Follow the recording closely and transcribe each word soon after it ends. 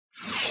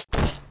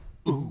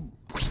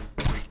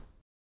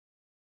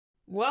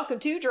Welcome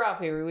to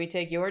Drawfee, where we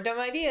take your dumb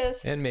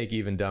ideas and make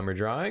even dumber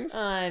drawings.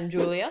 I'm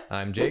Julia.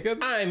 I'm Jacob.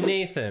 I'm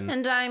Nathan.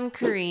 And I'm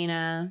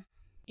Karina.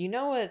 You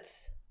know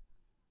what's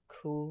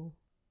cool?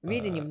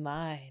 Reading your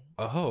mind.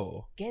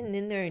 Oh. Getting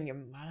in there in your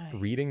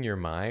mind. Reading your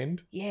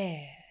mind?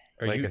 Yeah.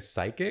 Are like you... a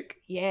psychic?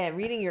 Yeah,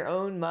 reading your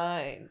own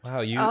mind.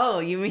 Wow, you... Oh,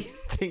 you mean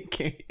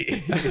thinking.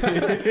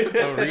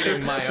 Oh,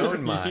 reading my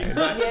own mind.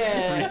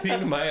 Yeah.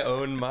 Reading my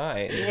own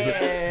mind.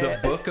 Yeah.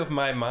 The book of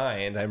my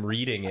mind. I'm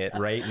reading it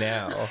right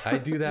now. I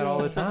do that all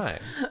the time.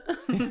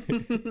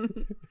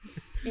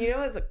 You know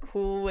what's a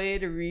cool way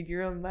to read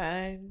your own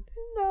mind?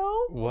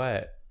 No.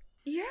 What?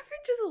 You ever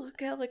just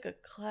look at like a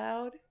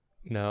cloud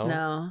No?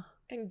 No.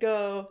 and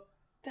go,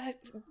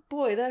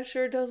 that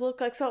sure does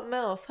look like something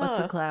else, huh? What's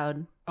a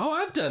cloud? Oh,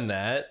 I've done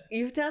that.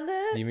 You've done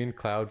that? You mean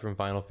Cloud from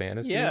Final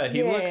Fantasy? Yeah, he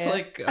Yeah. looks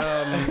like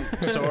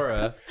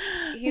Sora.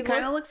 He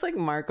kind of looks like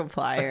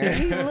Markiplier.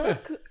 He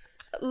look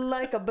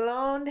like a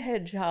blonde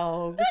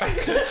hedgehog.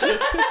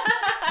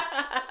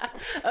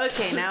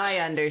 Okay, now I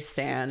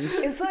understand.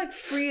 It's like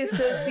free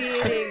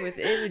associating with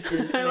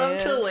images, I man. love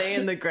to lay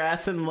in the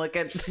grass and look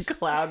at the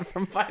cloud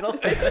from Final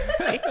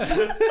Fantasy.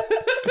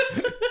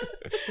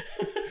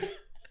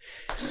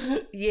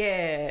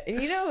 Yeah,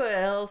 and you know what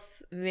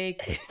else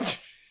makes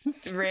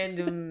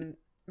random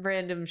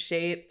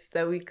shapes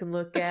that we can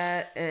look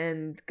at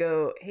and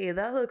go, hey,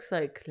 that looks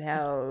like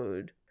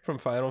cloud From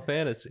Final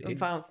Fantasy. from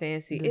Final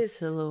Fantasy. The It's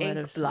silhouette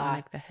of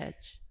Sonic the Inkblots.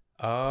 Hedge.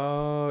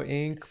 Oh,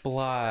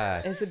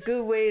 Inkblots. It's a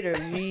good way to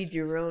read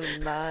your own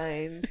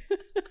mind.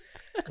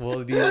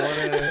 Well, do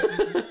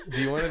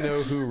you want to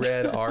know who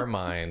read our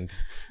mind?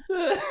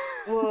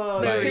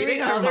 Whoa, They're you're reading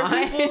reading our other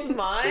minds? people's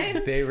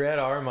minds? They read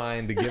our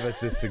mind to give us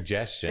this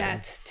suggestion.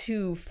 That's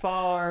too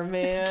far,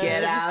 man.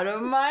 Get out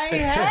of my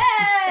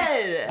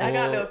head! I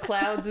got no Well,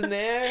 clouds in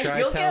there. try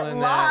You'll get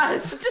telling that.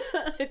 lost.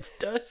 It's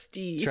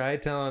dusty. Try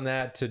telling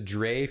that to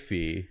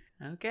Drawfee.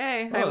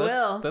 Okay, Oh, I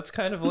will. That's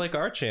kind of like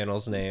our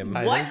channel's name.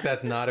 I What? think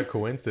that's not a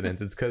coincidence.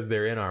 It's because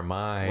they're in our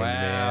mind,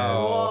 man.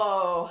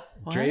 Whoa.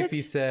 What?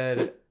 Drawfee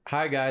said,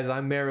 "Hi guys,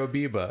 I'm Mero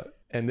Biba,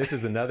 and this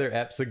is another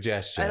ep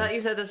suggestion." I thought you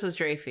said this was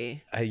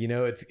Drawfee.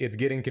 It's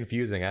getting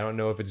confusing. I don't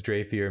know if it's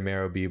Drawfee or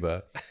Mero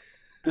Biba.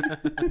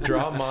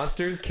 Draw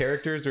monsters,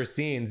 characters, or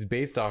scenes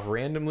based off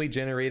randomly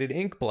generated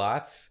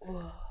Inkblots,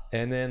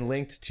 and then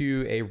linked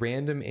to a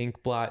random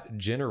Inkblot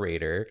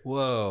generator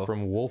Whoa.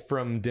 from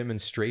Wolfram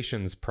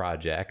Demonstrations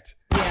Project.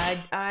 Yeah,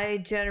 I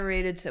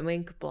generated some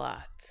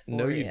Inkblots.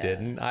 No, you ya.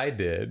 didn't. I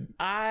did.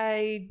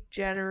 I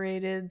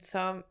generated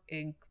some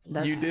Inkblots.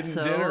 You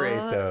didn't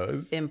generate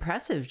those.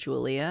 Impressive,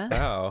 Julia.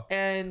 Wow.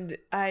 And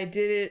I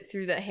did it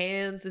through the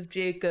hands of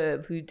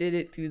Jacob, who did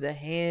it through the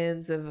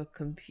hands of a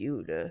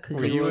computer. Because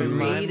Were you you were in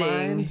my reading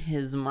mind?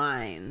 his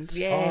mind.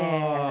 Yeah.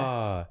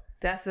 Oh,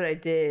 That's what I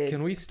did.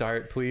 can we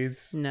start,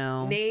 please?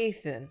 No.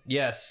 Nathan,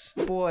 Yes.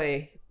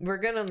 boy, we're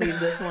going to leave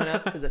this one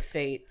up to the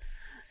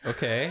fates.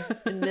 Okay.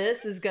 And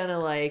this is going to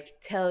like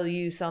tell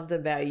you something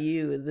about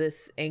you,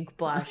 this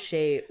Inkblot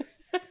shape.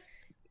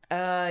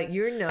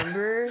 Your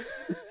number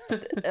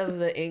of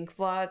the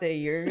Inkblot that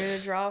you're gonna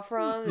draw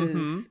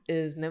from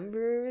is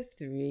number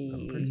 3.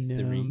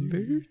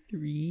 Number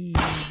 3.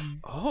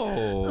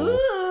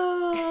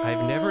 Oh.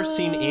 I've never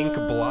seen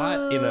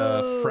Inkblot in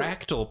a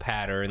fractal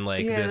pattern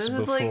like this is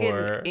before. like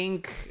an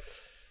ink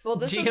Well,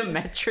 this is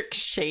geometric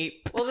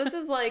shape. well, this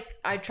is like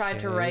I tried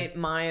to Okay. write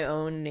my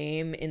own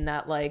name in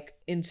that like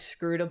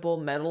inscrutable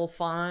metal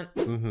font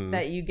Mhm.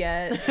 that you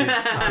get.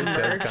 It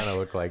does kind of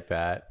look like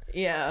that.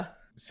 Yeah.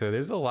 So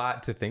there's a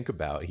lot to think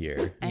about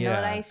here. I know what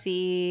Yeah. I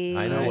see.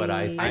 I know what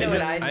I see. I know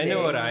what I I know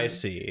see. what I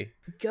see.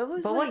 Go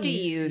with But what do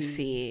you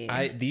see?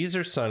 These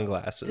are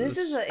sunglasses. This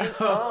is a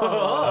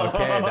Oh.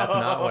 Okay, that's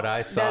not what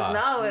I saw. That's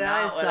not what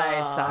I Not saw. what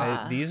I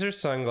saw. These are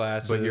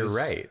sunglasses. But you're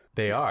right.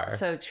 They are.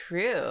 So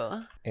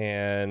true.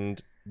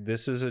 And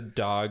this is a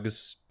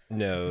dog's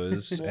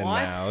nose and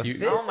What? mouth. You-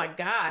 Oh my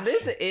gosh.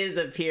 This is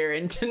a peer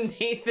into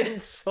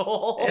Nathan's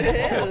soul. It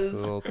With is. a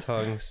little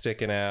tongue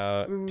sticking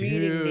out. Reading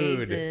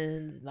Dude.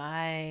 Nathan's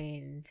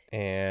mind.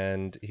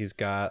 And he's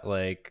got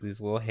like these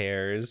little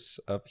hairs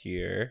up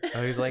here.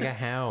 Oh, he's like a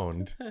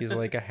hound. He's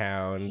like a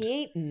hound. He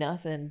ain't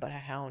nothing but a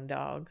hound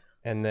dog.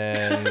 And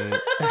then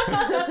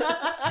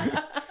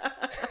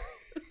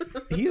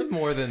He's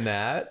more than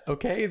that.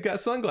 Okay, he's got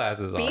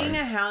sunglasses on. Being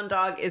a hound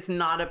dog is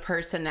not a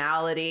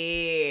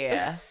personality.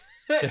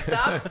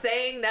 Stop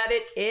saying that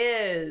it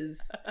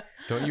is.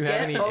 Don't you have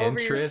Get any over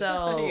interests?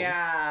 yourself.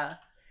 Yeah.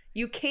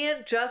 You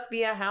can't just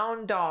be a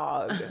hound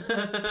dog.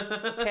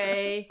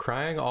 Okay?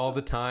 Crying all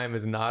the time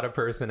is not a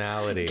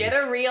personality. Get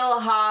a real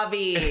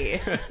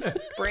hobby.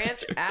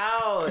 Branch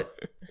out.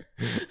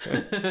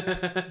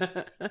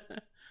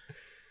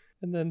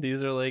 and then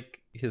these are like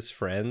his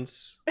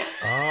friends.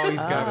 Oh, he's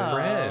got Oh.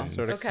 friends.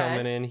 Sort of Okay.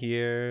 coming in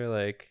here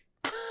like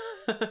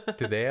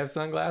Do they have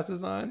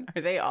sunglasses on?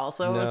 Are they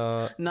also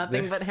No,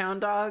 nothing they're- but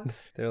hound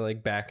dogs? They're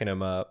like backing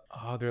him up.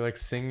 Oh, they're like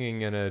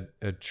singing in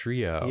a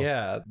trio.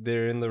 Yeah,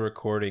 they're in the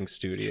recording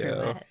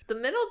studio. The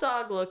middle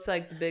dog looks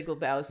like the Big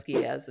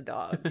Lebowski as a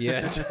dog.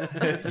 Yeah,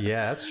 it does.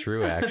 Yeah, that's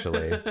true,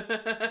 actually.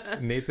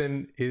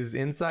 Nathan, is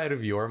inside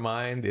of your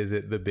mind, is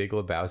it the Big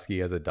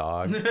Lebowski as a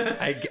dog?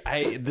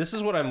 This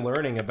is what I'm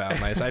learning about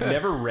myself. I've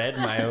never read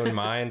my own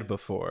mind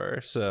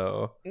before,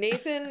 so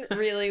Nathan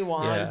really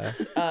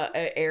wants an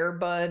Air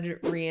Bud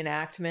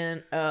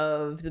reenactment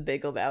of the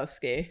Big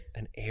Lebowski.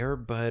 an Air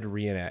Bud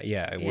reenact.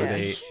 Yeah, where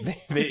Yeah.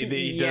 they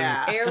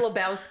Yeah. Air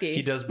Lebowski.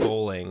 he does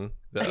bowling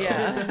though.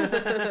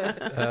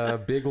 Yeah.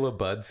 Big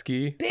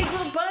Lebudsky. Big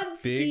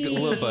Lebowski. Big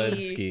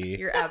Lebowski.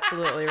 You're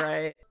absolutely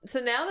right. So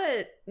now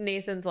that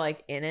Nathan's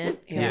like in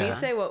it, can we Yeah.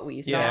 say what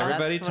we saw? Yeah,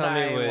 everybody That's tell what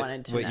I me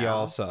wanted to what know.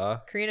 y'all saw.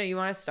 Karina, you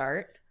want to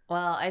start?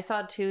 Well, I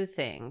saw two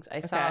things. I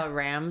saw a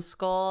ram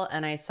skull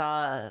and I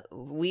saw a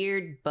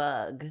weird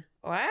bug.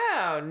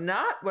 Wow,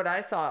 not what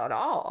I saw at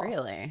all.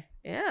 Really?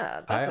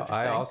 Yeah, that's I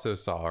interesting. also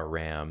saw a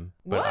ram,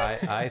 but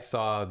What? I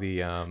saw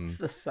the It's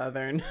the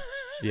southern.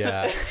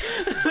 yeah,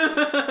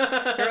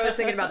 You're always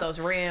thinking about those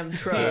Ram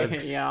trucks.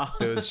 those, Yeah.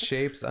 those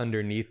shapes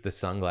underneath the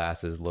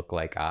sunglasses look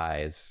like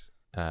eyes.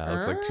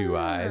 Looks like two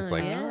eyes,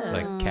 like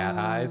cat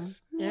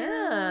eyes.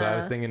 Yeah. So I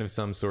was thinking of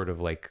some sort of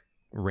like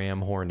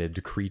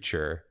ram-horned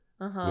creature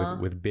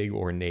with big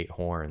ornate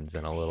horns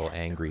and a little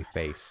angry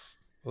face.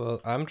 Well,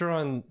 I'm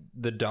drawing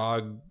the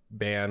dog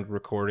band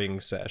recording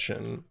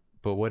session.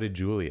 But what did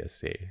Julia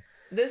see?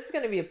 This is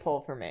going to be a pull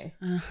for me.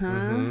 Uh-huh.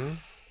 Mhm.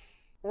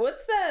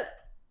 What's that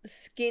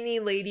skinny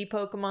lady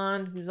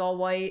Pokemon who's all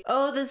white?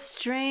 Oh, the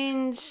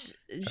strange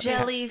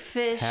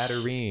jellyfish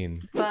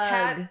Hatterene.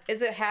 bug.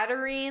 Is it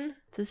Hatterene?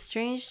 The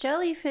strange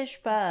jellyfish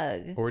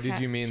bug. Or did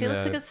you mean She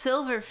looks like a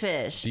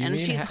silverfish, Do you and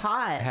mean she's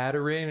hot.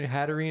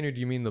 Hatterene, or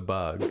do you mean the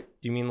bug? Do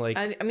you mean like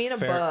I mean a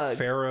bug.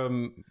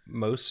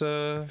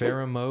 Pheromosa?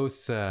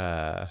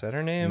 Pheromosa. Is that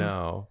her name?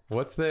 No.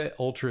 What's the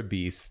Ultra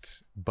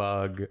Beast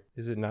bug?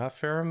 Is it not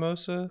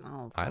Pheromosa?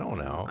 Oh, I don't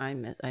know.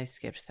 I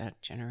skipped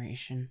that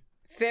generation.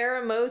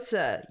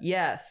 Pheromosa.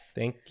 Yes.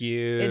 Thank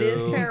you. It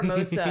is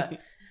Pheromosa.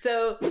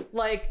 So,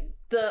 like,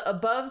 the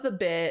above the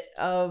bit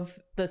of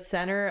the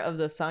center of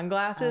the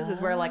sunglasses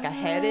is where like a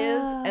head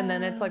is, and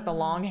then it's like the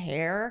long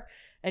hair,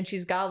 and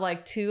she's got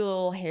like two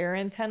little hair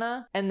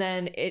antenna, and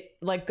then it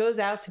like goes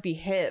out to be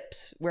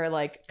hips, where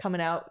like coming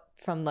out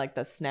from like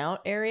the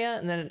snout area,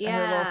 and then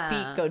her little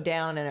feet go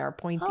down and are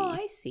pointy. Oh,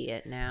 I see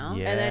it now.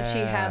 Yeah. And then she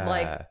had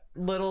like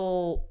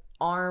little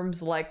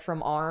arms like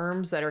from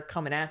arms that are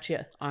coming at you.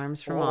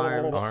 Arms from Oh.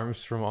 arms.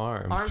 Arms from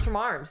arms. Arms from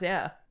arms,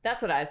 yeah.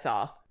 That's what I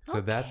saw.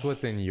 So that's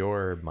what's in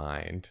your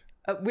mind.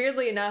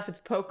 Weirdly enough, it's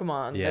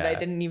Pokemon that I Yeah.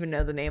 didn't even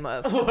know the name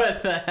of.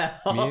 What the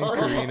hell? Me and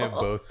Karina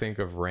both think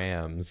of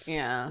rams.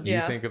 Yeah. You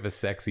Yeah. think of a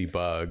sexy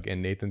bug,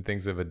 and Nathan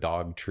thinks of a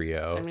dog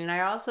trio. I mean,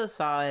 I also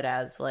saw it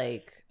as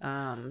like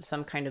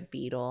some kind of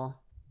beetle.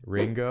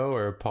 Ringo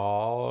or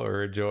Paul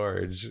or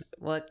George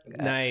What?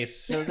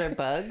 Nice. Those are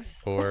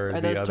bugs? or Are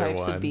the those other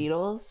types one. of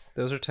beetles?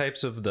 Those are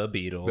types of the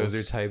Beatles. Those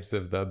are types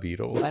of the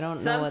Beatles. I don't know.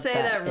 Some what say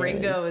that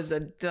Ringo is is a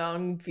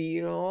dung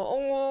beetle.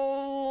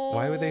 Oh.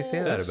 Why would they say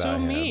that That's about so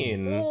him?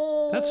 mean.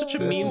 That's such a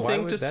This- mean why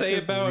thing would- to that's say a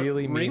about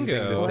really mean thing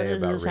to Ringo. say. What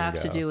does about this have to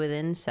Ringo. do with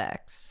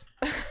insects?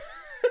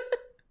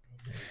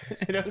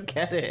 I don't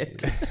get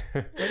it.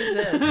 What is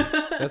this?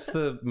 That's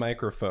the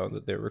microphone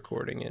that they're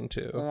recording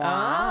into.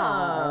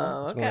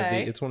 Oh, It's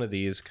okay. it's one of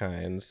these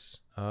kinds.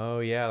 Oh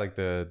yeah, like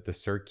the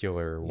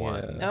circular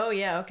ones. Oh,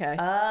 yeah, okay.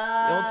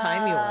 The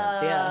old-timey ones,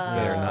 yeah.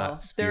 They're not They're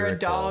spherical, a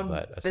dog.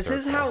 but a This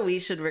is circle. how we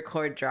should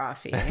record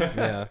Drawfee.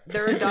 Yeah.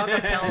 They're a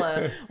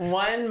dogapella.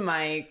 One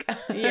mic.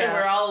 Yeah.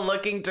 We're all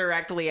looking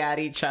directly at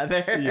each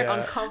other. Yeah.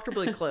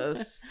 Uncomfortably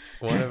close.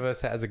 One of us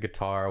has a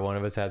guitar, one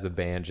of us has a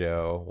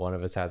banjo, one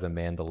of us has a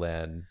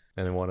mandolin,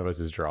 and then one of us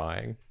is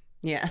drawing.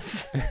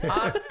 Yes.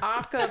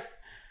 Acapella.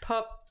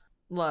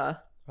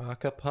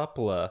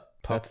 Acapella.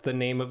 That's the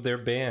name of their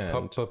band.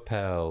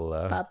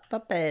 Papapella.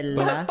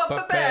 Papapella.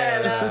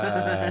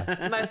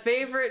 Papapella. My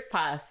favorite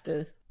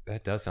pasta.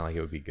 That does sound like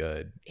it would be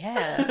good.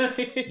 Yeah.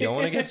 Y'all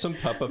want to get some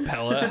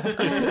Papapella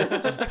after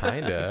this?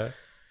 Kinda.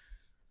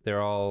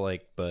 They're all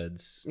like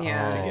buds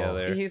Yeah.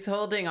 together. He's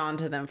holding on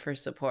to them for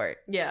support.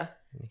 Yeah.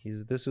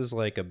 This is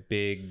like a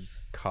big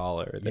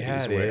collar that Yeah,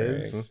 he's it wearing.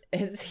 is.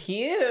 It's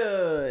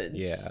huge.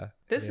 Yeah.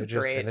 This is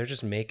great. And they're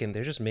just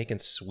making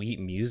sweet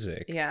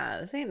music. Yeah,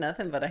 this ain't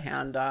nothing but a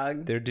hound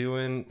dog. They're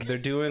doing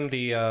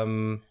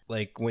the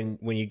like when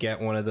you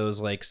get one of those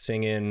like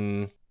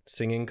singing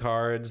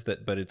cards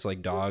but it's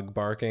like dog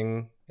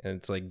barking and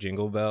it's like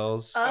jingle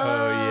bells. Oh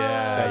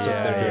yeah. That's what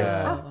they're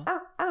doing.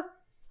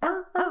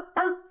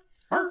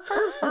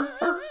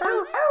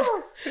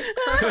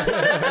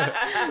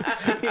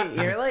 yeah.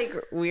 You're like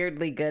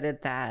weirdly good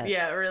at that.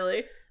 Yeah,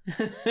 really.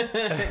 So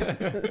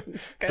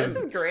This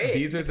is great.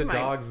 These are the My-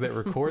 dogs that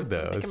record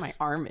those. Making my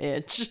arm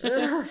itch.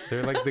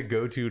 They're like the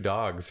go-to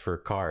dogs for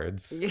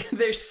cards.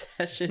 They're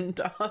session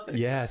dogs.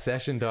 Yeah,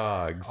 session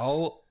dogs.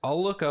 I'll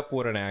look up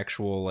what an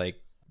actual like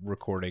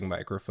recording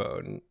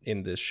microphone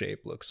in this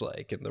shape looks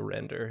like in the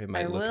render. It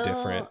might look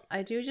different.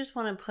 I do just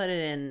want to put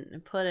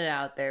it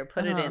out there,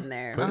 put it in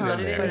there, Put it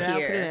in there. Put it out,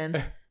 here. put it in.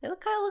 They kind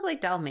of look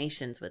like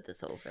Dalmatians with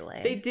this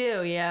overlay. They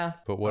do, yeah.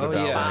 But what about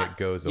when it spots.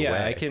 goes away?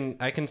 Yeah,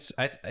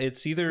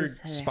 it's either He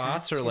said it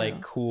spots has or to.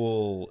 like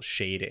cool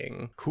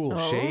shading. Cool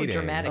Oh, shading.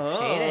 dramatic Oh,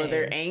 shading.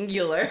 they're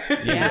angular.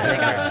 Yeah, they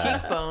got Yeah.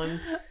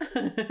 cheekbones.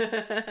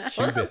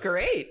 Well, this is Cutest.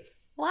 great.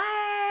 Wow.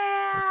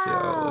 Let's see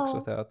how it looks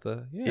without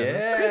the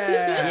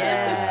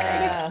Yeah. It's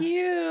kind of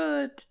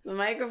cute. The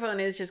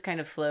microphone is just kind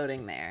of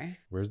floating there.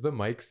 Where's the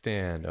mic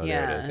stand? Oh,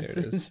 yeah, there it is.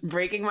 There it is. it's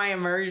breaking my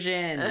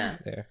immersion.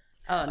 There.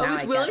 Oh, now I was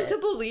get willing it. to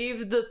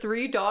believe the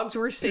 3 dogs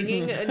were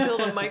singing until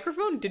the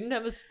microphone didn't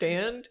have a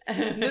stand.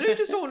 And then I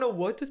just don't know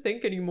what to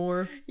think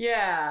anymore.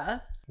 Yeah.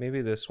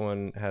 Maybe this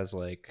one has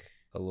like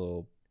a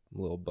little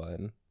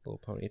bun,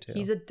 little ponytail.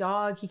 He's a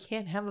dog. He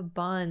can't have a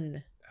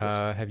bun.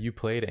 Have you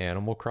played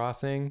Animal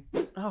Crossing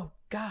Oh,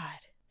 God.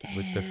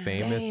 with the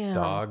famous Damn.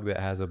 dog that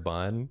has a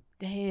bun?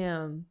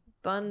 Damn.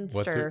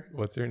 Bunster.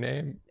 What's her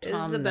name?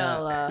 Tom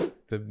Isabella.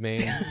 The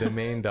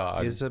main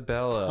dog.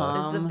 Isabella.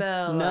 Tom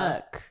Isabella.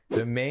 Nook.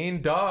 The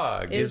main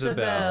dog.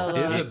 Isabella.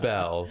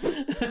 Isabel.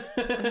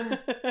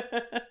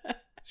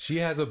 She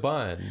has a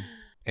bun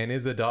and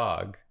is a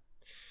dog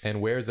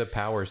and wears a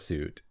power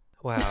suit.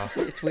 Wow.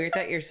 It's weird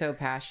that you're so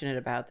passionate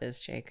about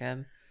this,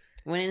 Jacob.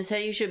 When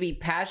instead you should be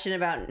passionate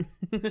about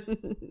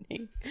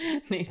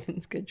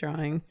Nathan's good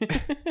drawing.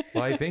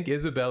 Well, I think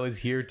Isabel is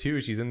here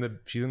too. She's in the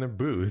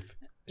booth.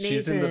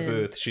 She's in the Nathan.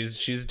 booth.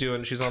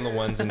 She's on the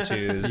ones and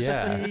twos.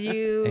 Yeah. Did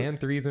you And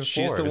 3s and 4s.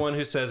 She's the one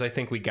who says, "I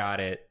think we got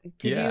it."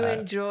 did you Yeah.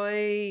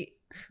 enjoy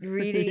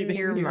reading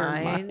your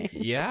mind?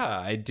 Yeah,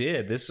 I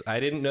did. I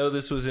didn't know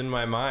this was in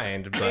my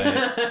mind,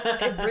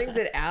 but It brings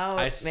it out,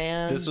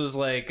 man. this was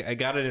like I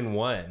got it in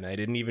one. I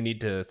didn't even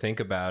need to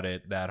think about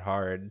it that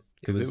hard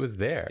Because it was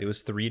there. It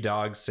was 3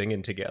 dogs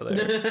singing together.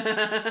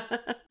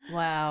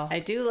 Wow. I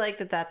do like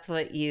that that's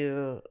what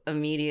you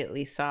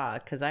immediately saw,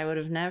 because I would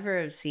have never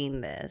have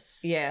seen this.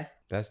 Yeah.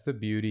 That's the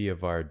beauty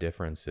of our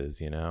differences,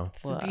 you know?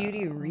 It's the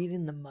beauty of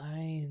reading the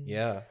minds.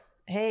 Yeah.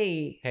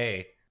 Hey,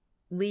 Hey,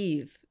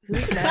 leave.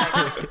 Who's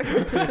next?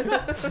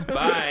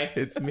 bye.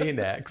 It's me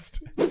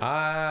next.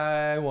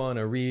 I want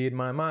to read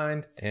my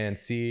mind and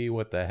see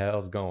what the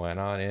hell's going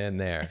on in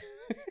there.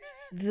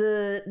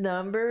 The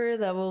number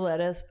that will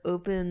let us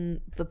open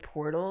the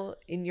portal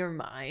in your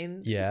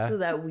mind, Yeah. so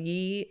that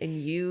we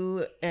and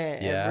you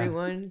and Yeah.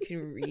 everyone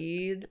can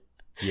read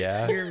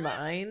Yeah. your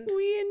mind.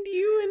 We and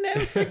you and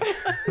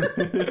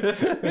everyone.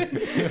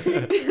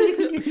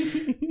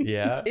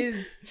 Yeah.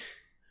 Is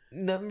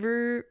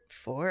number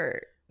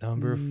 4.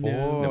 Number 4.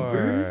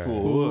 Number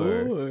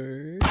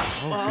 4.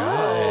 Oh,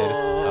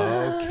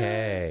 God.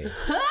 Okay.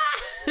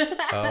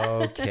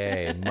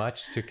 Okay.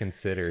 Much to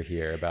consider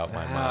here about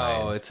my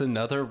Wow, mind. it's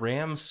another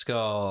ram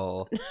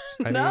skull.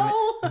 I No.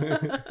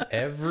 mean,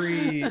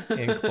 every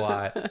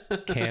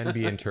Inkblot can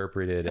be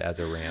interpreted as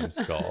a ram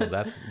skull.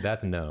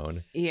 That's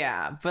known.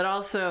 Yeah, but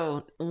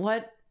also,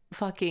 what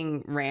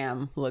fucking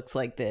ram looks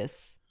like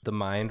this? The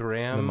mind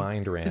ram. The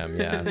mind ram,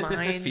 yeah.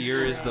 Mind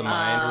Fear is the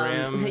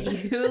mind ram.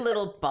 You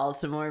little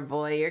Baltimore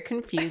boy, you're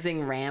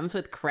confusing rams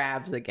with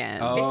crabs again.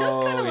 Oh, It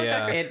does kind of look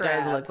yeah. like a It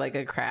does crab. look like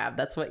a crab.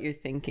 That's what you're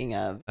thinking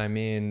of. I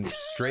mean,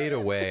 straight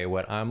away,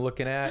 what I'm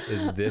looking at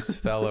is this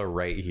fella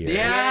right here.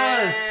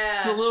 Yes, Yeah.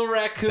 it's a little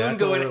raccoon That's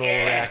going. a little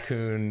 "Eh."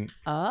 raccoon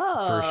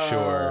Oh.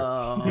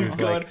 sure. He's He's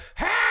going. like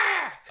 "Ha!"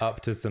 up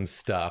to some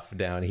stuff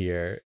down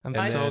here. I'm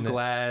And so then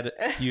glad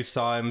you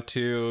saw him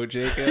too,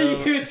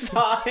 Jacob. You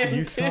saw him.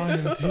 You saw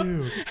him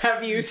too.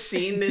 Have you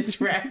seen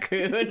this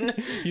raccoon?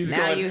 He's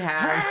now going, you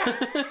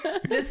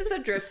have. This is a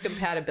drift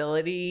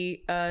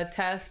compatibility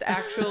test,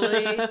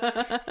 actually.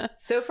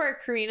 So far,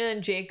 Karina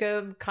and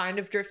Jacob kind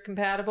of drift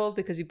compatible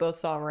because you both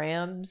saw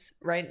Rams.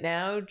 Right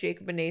now,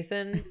 Jacob and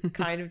Nathan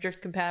kind of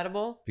drift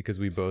compatible. Because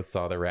we both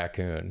saw the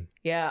raccoon.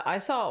 Yeah, I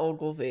saw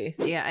Ogilvy.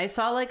 Yeah, I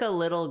saw like a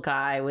little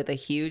guy with a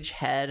huge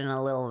head and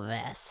a little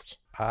vest.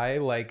 I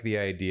like the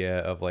idea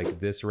of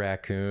like this I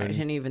raccoon.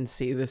 didn't even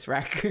see this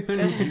raccoon.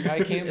 I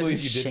can't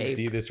believe you didn't Shape.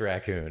 see this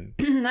raccoon.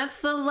 That's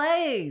the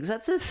legs.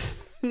 That's his.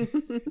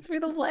 That's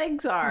where the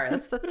legs are.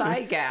 That's the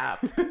thigh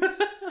gap.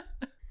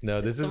 No,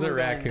 this is a someone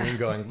raccoon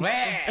going,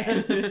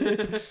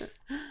 "Bleh!"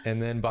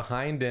 And then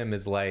behind him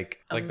is like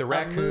the a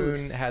raccoon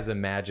moose. has a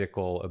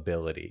magical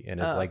ability and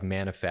is Oh. like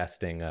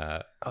manifesting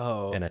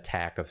Oh, an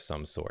attack of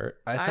some sort.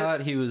 I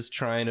thought he was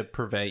trying to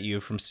prevent you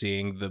from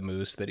seeing the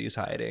moose that he's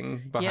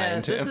hiding Yeah,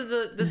 behind him.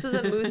 this is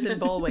a moose and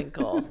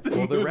Bullwinkle.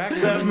 Well, the The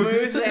raccoon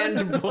Moose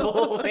and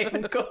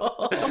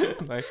Bullwinkle.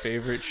 My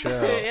favorite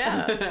show.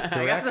 Yeah,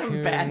 I got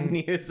some bad raccoon-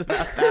 news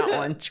about that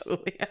one,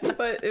 Julia.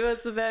 but it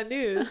was the bad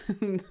news.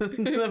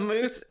 The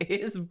moose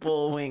is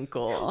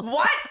Bullwinkle.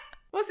 What?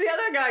 What's the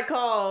other guy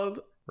called?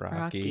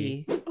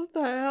 Rocky. What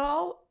the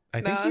hell?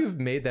 I think No, you've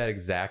made that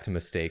exact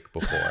mistake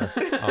before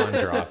on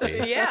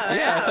Drawfee. Yeah,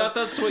 Yeah, I thought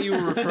that's what you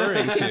were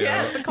referring to.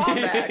 Yeah, it's a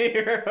callback.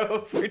 You're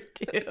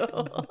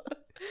overdue.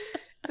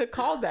 It's a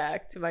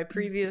callback to my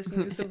previous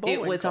Moose and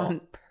Bullwinkle. It was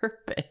on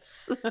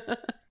purpose.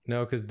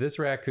 No, because this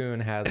raccoon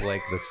has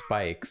like the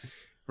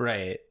spikes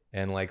Right.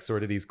 and like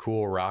sort of these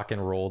cool rock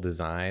and roll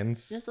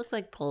designs. This looks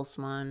like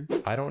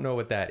Pulsemon. I don't know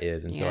what that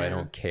is, and so I Yeah.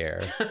 don't care.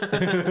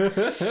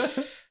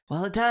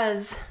 Well, it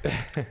does.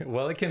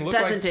 Well, it can look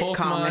Doesn't like it,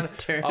 Pulsemon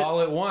commenters?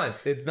 all at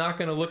once. It's not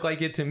going to look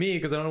like it to me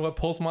because I don't know what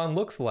Pulsemon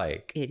looks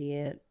like.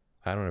 Idiot.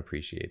 I don't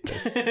appreciate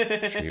this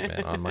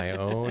treatment on my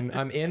own.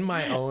 I'm in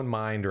my own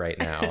mind right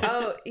now.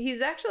 Oh,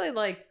 he's actually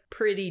like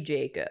pretty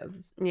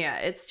Jacob. Yeah,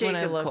 it's When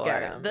I Jacob look Core.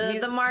 at him. The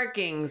He's-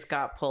 markings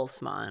got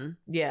Pulsemon.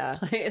 Yeah.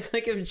 It's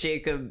like if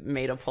Jacob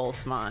made a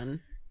Pulsemon.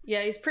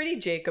 Yeah, he's pretty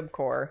Jacob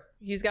core.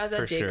 He's got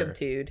that For sure.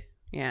 Jacob-tude.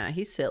 Yeah,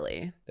 he's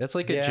silly. That's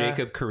like a Yeah.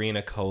 Jacob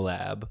Karina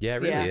collab. Yeah,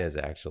 it really Yeah. is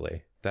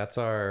actually. That's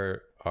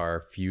our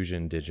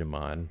fusion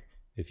Digimon.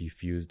 If you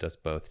fused us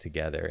both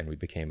together and we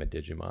became a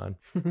Digimon,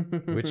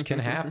 which can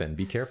happen.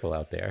 Be careful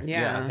out there.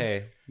 Yeah.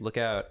 Hey, look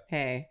out.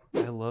 Hey.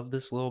 I love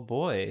this little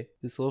boy,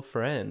 this little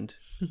friend.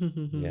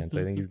 Yeah, and so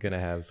I think he's gonna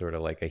have sort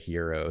of like a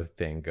hero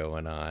thing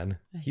going on.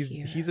 He's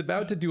hero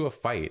about to do a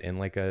fight in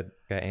like a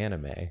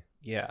anime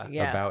Yeah.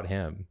 Yeah. about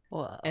him.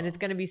 Whoa. And it's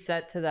going to be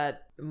set to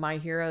that My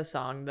Hero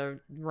song, the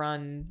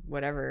run,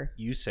 whatever.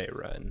 You say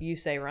run. You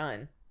say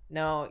run.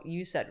 No,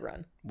 you said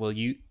run. Well,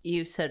 you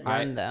said I-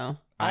 run, though.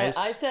 I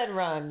said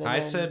run. and I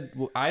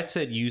then-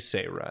 said you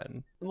say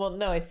run, Well,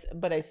 no,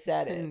 but I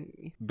said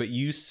it. but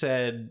you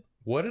said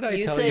What did I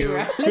You tell say you?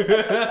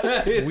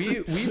 right.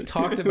 We've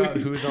talked about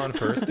who's on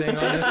firsting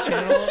on this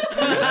channel.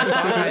 I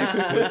thought I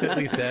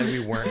explicitly said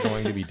we weren't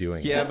going to be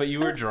doing yeah, it. but you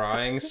were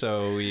drawing,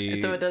 so we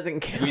So it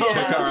doesn't count. we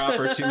took our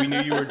opportunity. We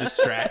knew you were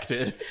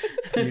distracted.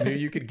 You knew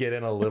you could get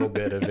in a little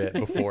bit of it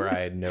before I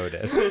had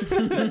noticed.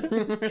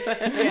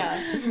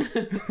 Yeah.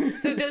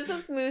 So does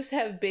this moose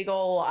have big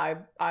old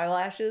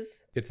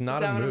eyelashes? It's Is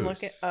not that a what I'm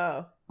moose. looking?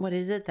 Oh. What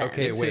is it then?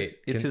 Okay, It's wait.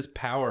 it's his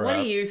power What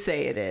up. do you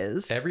say it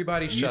is?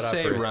 Everybody You shut up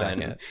say for a run.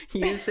 second.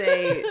 You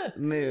say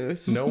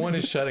moose. No one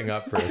is shutting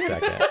up for a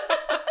second.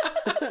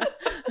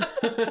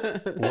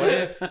 What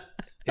if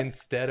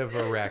instead of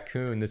a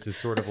raccoon, this is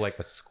sort of like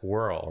a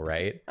squirrel,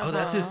 right? Oh,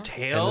 that's his Uh-huh.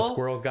 tail. And the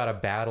squirrel's got a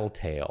battle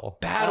tail.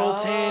 Battle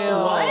tail.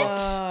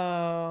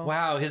 Oh.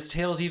 Wow, his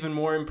tail's even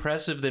more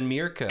impressive than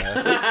Mirka.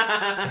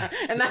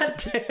 And that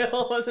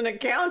tail was an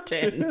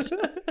accountant.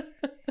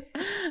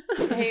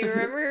 Hey,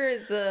 remember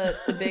the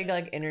big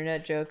like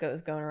internet joke that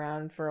was going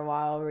around for a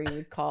while where you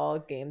would call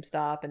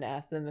GameStop and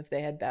ask them if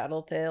they had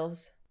battle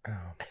tails? Oh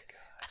my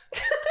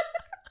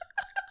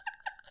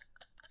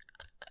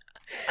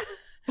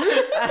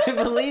I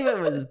believe it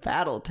was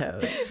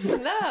Battletoads. No,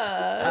 it was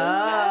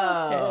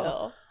battle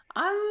tail.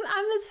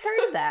 I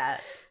misheard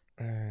that.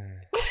 god.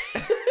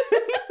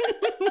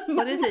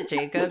 What is it,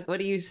 Jacob? What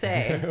do you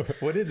say?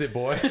 What is it,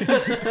 boy?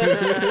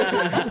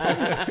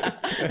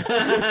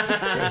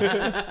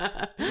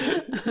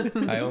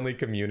 I only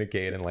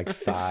communicate in like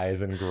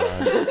sighs and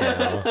grunts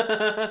now.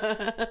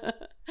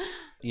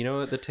 You know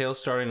what the tail's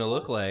starting to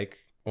look like?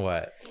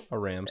 What? A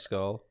ram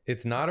skull.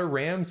 It's not a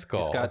ram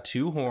skull. It's got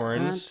two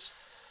horns.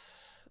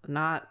 That's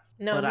not.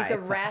 No, what he's I a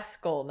thought.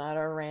 rascal, not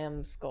a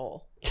ram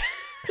skull.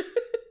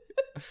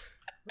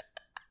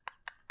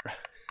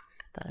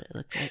 Thought it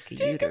looked like a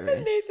Jacob and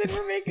uterus. Nathan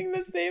were making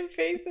the same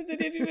face and they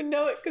didn't even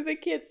know it because they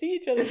can't see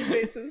each other's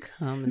faces.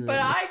 Commonly But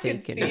I could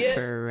mistaken see it.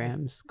 for a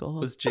ram skull.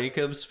 Was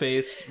Jacob's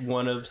face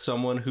one of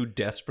someone who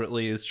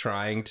desperately is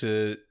trying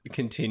to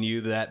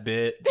continue that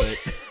bit, but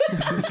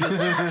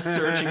just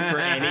searching for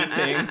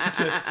anything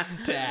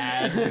to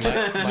add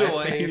to My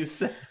what face he's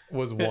saying?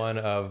 was one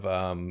of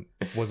I'm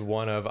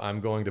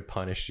going to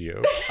punish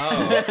you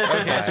Oh,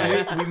 okay. So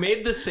we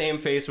made the same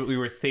face, but we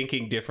were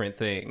thinking different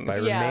things. by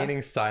Yeah.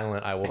 remaining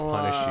silent. I will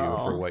punish you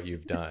for Wow. what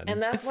you've done.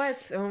 And that's why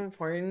it's so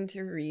important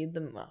to read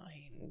the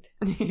mind.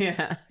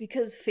 Yeah.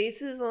 Because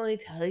faces only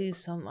tell you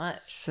so much.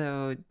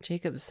 So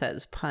Jacob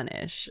says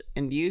punish,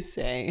 and you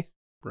say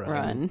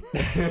run.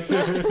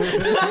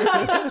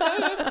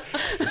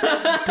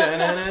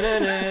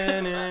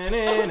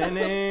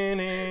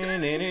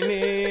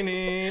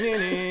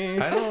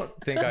 I don't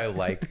think I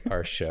like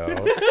our show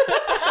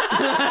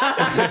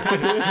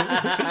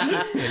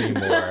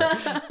anymore.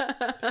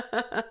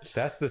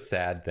 That's the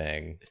sad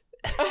thing.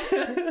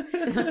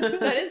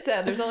 That is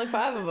sad. There's only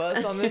 5 of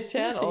us on this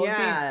channel.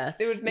 Yeah.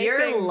 It would make You're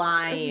things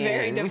lying.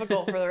 very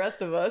difficult for the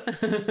rest of us.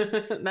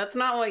 That's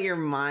not what your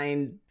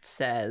mind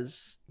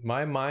says.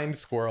 My mind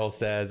squirrel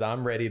says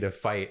I'm ready to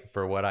fight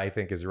for what I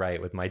think is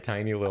right with my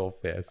tiny little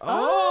fists.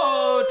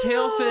 Oh,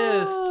 tail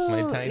fists.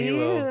 My tiny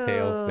little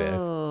tail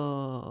fists.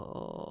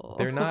 Ew.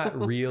 They're not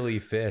really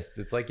fists.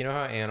 It's like, you know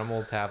how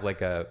animals have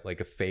like a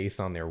face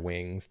on their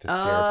wings to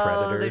scare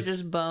predators? They're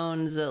just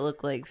bones that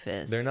look like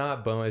fists. They're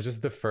not bone. It's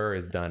just the fur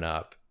is done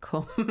up.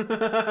 Cool.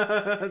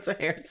 It's a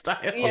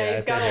hairstyle. Yeah,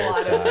 he's it's a got a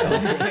lot hairstyle.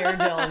 of hair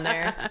gel in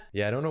there.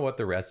 Yeah, I don't know what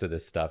the rest of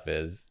this stuff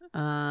is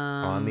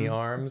on the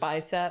arms.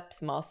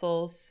 Biceps,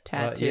 muscles.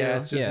 tattoo. Yeah,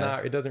 it's just Yeah.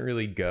 not. It doesn't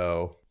really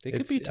go. They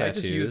could It's- be I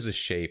just use tattoos. the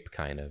shape,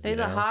 kind of. There's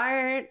you a know?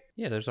 heart.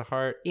 Yeah, there's a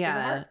heart. Yeah.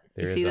 heart.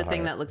 You There see is the a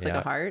thing heart. that looks like Yeah.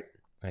 a heart?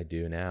 I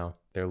do now.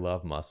 They're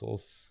love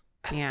muscles.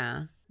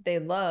 Yeah. They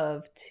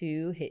love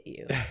to hit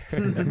you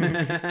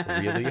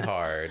Really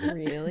hard.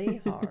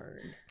 really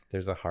hard.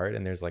 There's a heart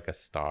and there's like a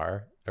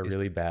star, a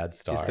really bad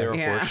star. Is there a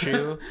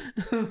horseshoe?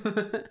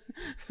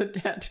 The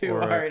tattoo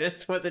Or-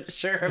 artist wasn't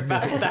sure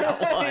about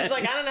that one. He's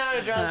like, I don't know how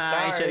to draw I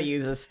stars. should have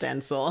used a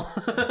stencil.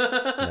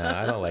 No,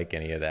 I don't like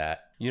any of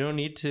that. You don't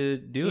need to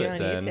do You it don't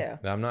then. need to.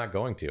 I'm not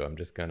going to. I'm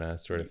just gonna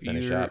sort of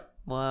finish You're- up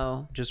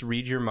Whoa. Just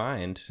read your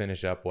mind.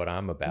 what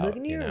I'm about. Look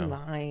in you your know.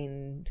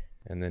 mind.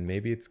 And then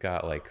maybe it's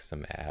got like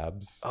some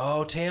abs.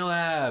 Oh, tail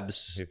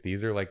abs. If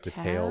these are like the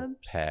tail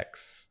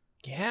Tabs?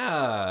 pecs,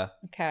 Yeah.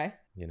 Okay.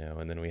 you know,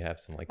 and then we have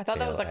some like I thought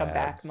that tail was like a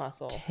back abs.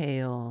 muscle.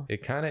 Tail.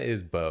 It kind of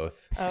is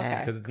both Okay.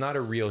 because it's not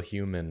a real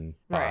human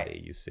body,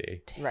 Right. you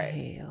see. Right.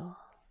 Tail.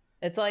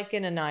 It's like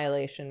an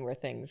Annihilation where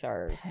things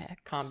are Pecs.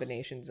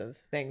 combinations of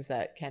things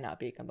that cannot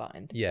be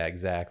combined. Yeah,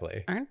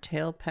 exactly. Aren't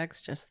tail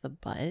pecs just the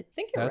butt? I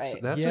think you're right.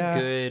 That's Yeah. a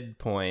good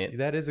point.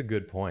 That is a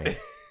good point.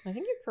 I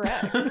think you're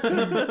correct.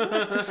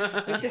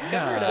 We've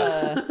discovered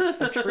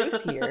a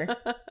truth here.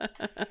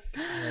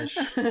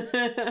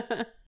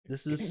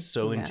 This is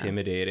so Yeah.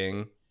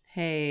 intimidating.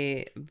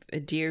 Hey,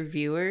 dear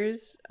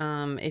viewers,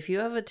 if you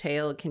have a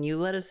tail, can you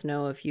let us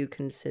know if you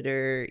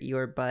consider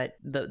your butt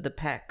the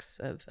pecs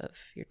of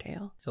your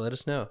tail? Let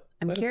us know.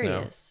 I'm Let us know.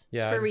 curious.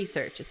 Yeah, It's for I'd-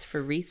 research. It's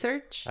for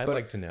research. I'd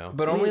like to know.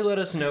 But only let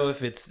us know if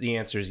the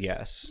answer is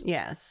yes,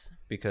 Yes.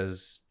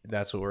 because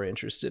that's what we're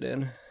interested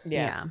in.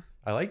 Yeah.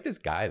 I like this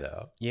guy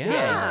though. Yeah.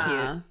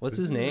 Yeah. What's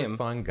This his is a name?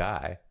 fun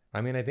guy. I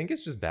mean, I think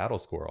it's just Battle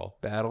Squirrel.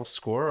 Battle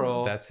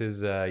Squirrel. That's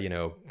his,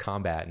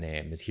 combat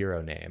name, his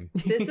hero name.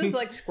 This is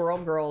like Squirrel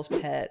Girl's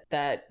pet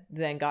that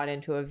then got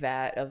into a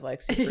vat of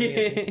like super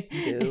mutant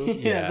goo.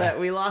 Yeah. That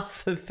we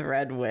lost the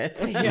thread with.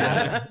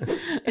 Yeah.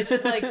 It's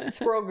just like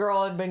Squirrel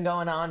Girl had been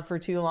going on for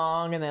too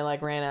long and they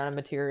like ran out of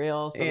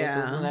material. So this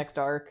was Yeah. the next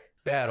arc.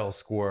 Battle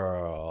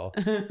Squirrel.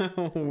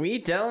 We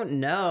don't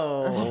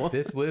know.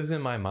 This lives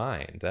in my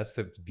mind. That's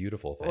the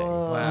beautiful thing.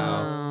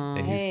 Wow.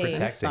 And he's Hey,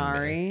 protecting I'm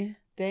sorry.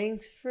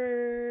 Thanks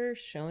for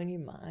showing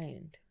your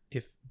mind.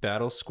 If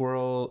Battle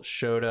Squirrel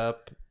showed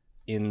up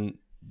in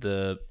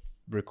the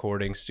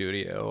recording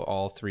studio,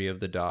 all three of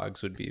the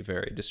dogs would be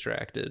very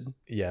distracted.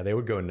 Yeah, they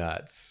would go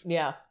nuts.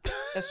 Yeah,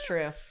 that's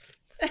true.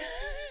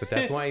 But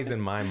that's why he's in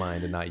my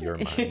mind and not your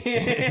mind.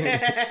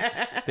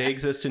 They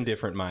exist in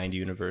different mind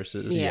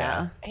universes.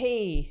 Yeah.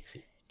 Hey,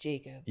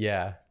 Jacob.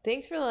 Yeah.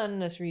 Thanks for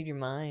letting us read your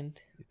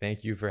mind.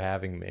 Thank you for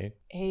having me.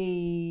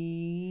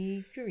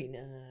 Hey,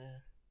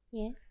 Karina.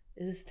 Yes.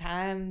 It's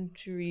time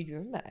to read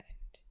your mind.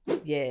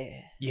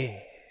 Yeah. Yeah.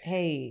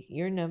 Hey,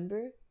 your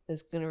number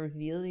is going to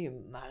reveal your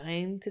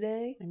mind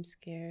today. I'm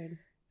scared.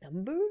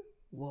 Number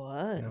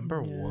one.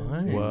 Number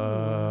one.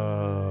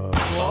 Whoa.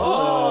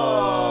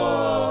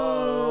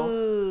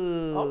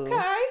 Oh.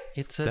 Okay.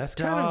 It's a That's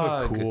dog.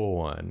 kind of a cool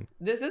one.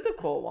 This is a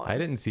cool one. I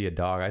didn't see a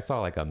dog. I saw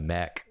like a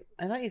mech.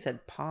 I thought you said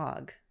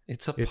pog.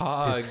 It's a It's,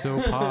 pog. it's so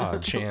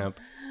pog. Champ.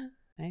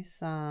 I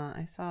saw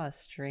a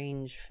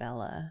strange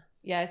fella.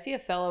 Yeah, I see a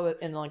fellow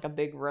in like a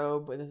big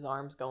robe with his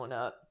arms going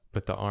up.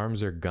 But the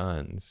arms are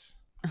guns.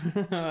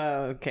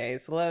 Okay,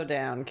 slow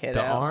down, kiddo.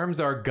 The arms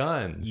are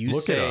guns. You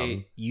Look say at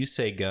you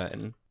say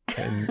gun.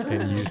 them.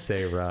 And you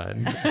say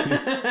run.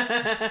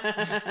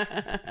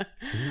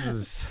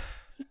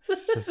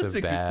 This is just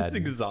a bad. It's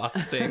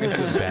exhausting. It's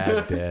a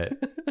bad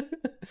bit.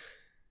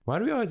 Why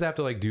do we always have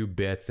to like do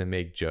bits and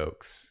make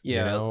jokes? Yeah.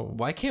 You know?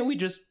 Why can't we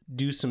just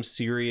do some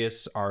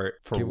serious art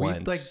for Can once?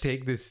 we like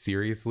take this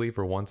seriously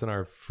for once in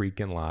our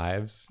freaking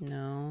lives?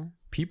 No.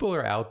 People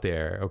are out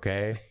there,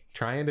 okay,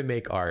 trying to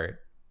make art.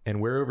 And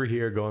we're over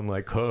here going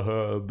like, ha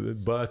ha,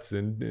 butts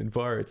and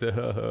farts.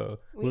 Ha, ha.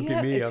 Look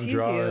at me, I'm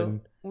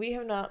drawing. We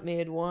have not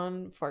made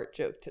one fart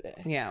joke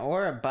today. Yeah,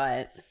 or a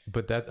butt.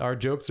 But that's our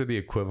jokes are the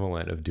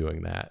equivalent of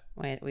doing that.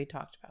 Wait, we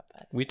talked about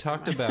butts. We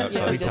talked about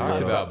Yeah, We we did talked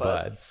talk about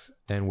about butts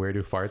and where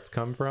do farts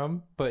come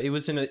from? but it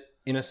was in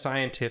a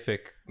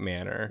scientific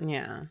manner.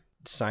 Yeah.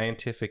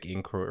 Scientific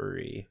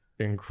inquiry.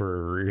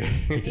 Inquiry.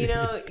 You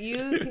know,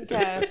 you can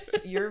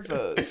cast your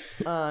vote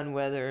on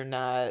whether or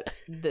not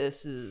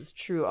this is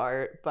true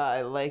art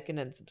by liking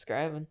and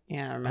subscribing.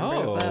 Yeah, remember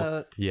Oh. to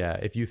vote. Yeah,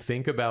 if you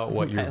think about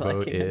what your By vote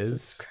liking and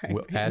is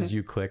subscribing. as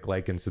you click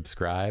like and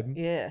subscribe,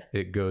 Yeah.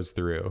 it goes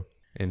through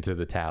into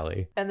the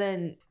tally. And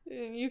then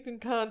you can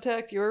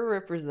contact your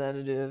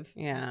representative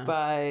Yeah.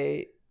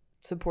 by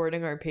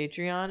supporting our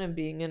Patreon and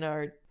being in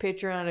our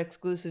Patreon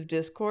exclusive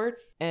Discord.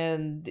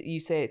 And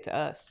you say it to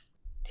us,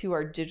 to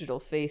our digital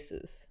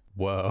faces.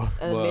 Whoa.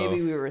 And Whoa.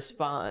 maybe we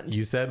respond.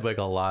 You said like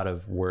a lot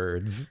of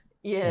words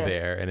Yeah.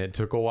 there and it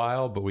took a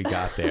while, but we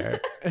got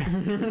there.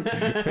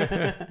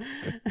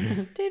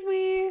 Did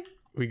we?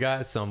 We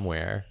got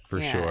somewhere for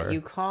Yeah, sure.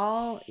 You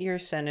call your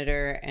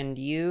senator and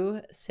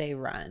you say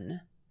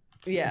run.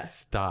 Yeah.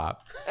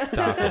 Stop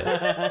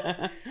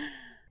it.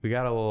 We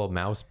got a little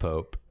mouse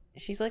pope.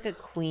 She's like a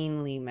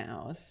queenly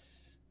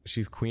mouse.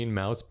 She's Queen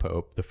Mouse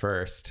Pope the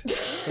first.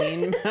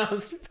 Queen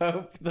Mouse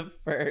Pope the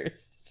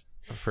first.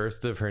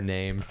 First of her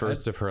name,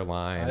 first of her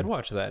line. I'd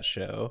watch that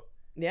show.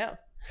 Yeah.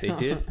 They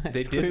did the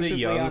Exclusively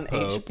young on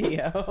pope,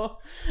 HBO.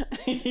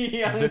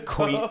 Young the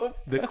queen, Pope.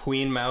 the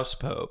Queen Mouse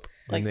Pope.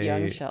 Like And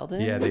young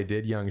Sheldon? Yeah, they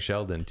did young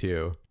Sheldon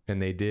too.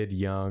 And they did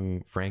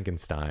young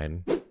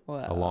Frankenstein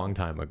Whoa. a long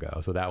time ago.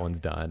 So that one's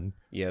done.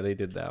 Yeah, they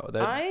did that.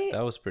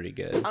 That was pretty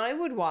good. I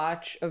would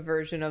watch a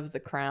version of The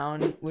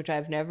Crown, which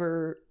I've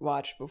never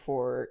watched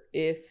before,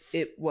 if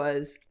it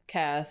was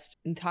cast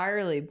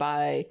entirely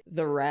by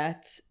the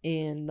rats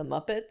in The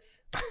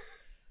Muppets.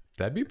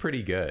 That'd be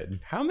pretty good.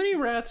 How many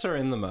rats are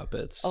in the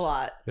Muppets? A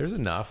lot. There's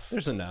enough.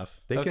 There's enough.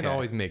 They can Okay.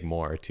 always make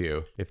more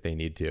too if they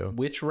need to.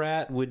 Which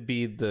rat would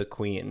be the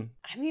queen?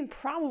 I mean,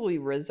 probably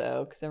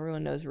Rizzo, because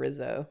everyone knows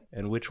Rizzo.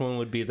 And which one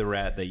would be the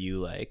rat that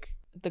you like?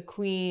 The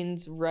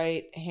queen's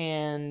right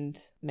hand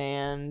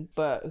man,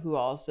 but who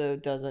also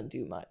doesn't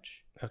do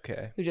much.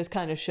 Okay. Who just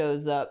kind of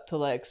shows up to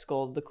like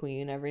scold the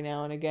queen every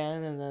now and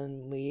again and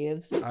then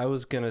leaves. I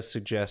was going to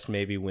suggest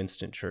maybe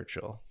Winston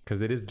Churchill.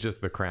 Because it is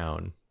just the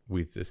crown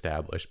we've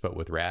established, but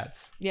with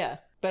rats. Yeah,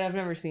 but I've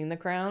never seen The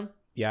Crown.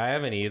 Yeah, I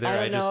haven't either. I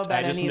don't know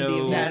about I just any of the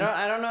know events.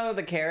 I don't know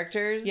the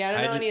characters. Yeah, I don't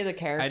I know ju- any of the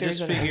characters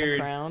just in The figured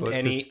Crown.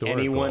 What's historical?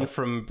 anyone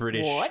from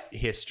British What?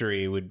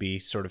 history would be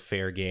sort of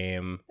fair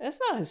game. That's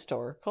not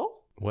historical.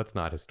 What's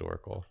not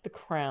historical? The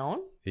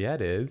Crown? Yeah,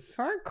 it is.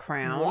 Our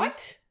crowns.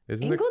 What?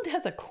 Isn't the... England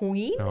has a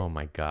queen? Oh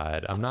my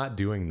God. I'm not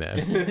doing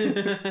this.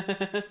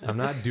 I'm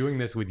not doing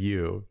this with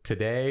you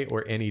today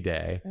or any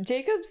day.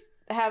 Jacob's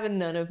having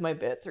none of my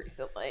bits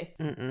recently.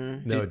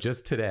 Mm-mm. No,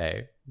 just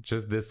today.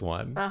 Just this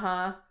one.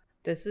 Uh-huh.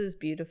 This is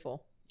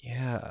beautiful.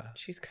 Yeah.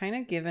 She's kind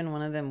of given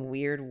one of them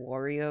weird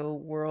Wario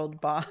World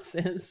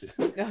bosses.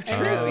 Oh,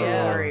 True, Oh.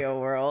 yeah. Wario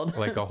World.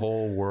 Like a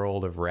whole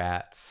world of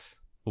rats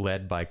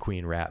led by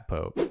Queen Rat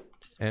Pope.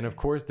 And of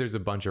course, there's a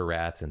bunch of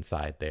rats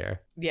inside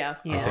there. Yeah.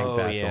 I Yeah. think Oh,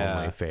 that's yeah.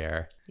 only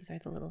fair. These are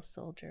the little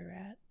soldier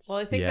rats. Well,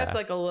 I think Yeah. that's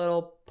like a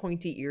little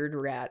pointy-eared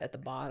rat at the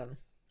bottom.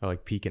 Or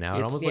like peeking out. It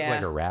It's- almost looks yeah.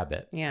 like a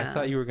rabbit. yeah. I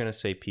thought you were going to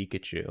say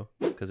Pikachu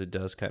because it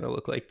does kind of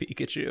look like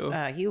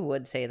Pikachu. You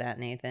would say that,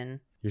 Nathan.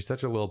 You're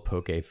such a little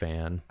Poke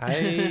fan.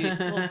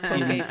 Little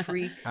I poke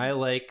freak. I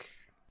like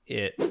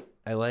it.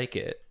 I like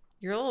it.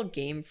 You're a little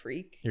game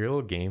freak. You're a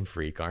little game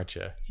freak, aren't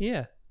you?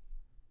 Yeah.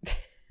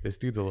 This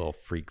dude's a little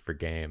freak for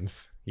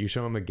games. You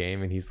show him a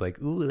game and he's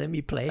like, ooh, let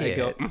me play I it.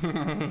 go.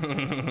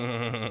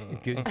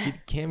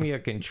 Give me a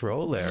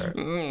controller.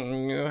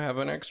 You have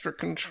an extra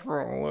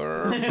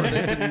controller for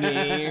this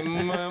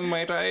game.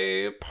 Might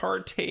I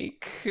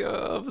partake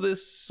of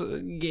this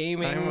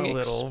gaming I'm a little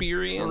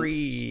experience?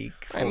 freak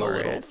I'm a for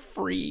little it.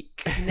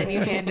 freak. And then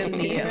you hand him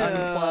the Ew.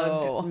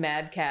 unplugged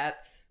Mad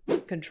Catz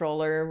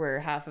controller where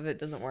half of it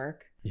doesn't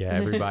work. Yeah,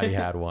 everybody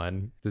had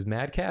one. Does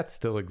Mad Cats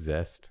still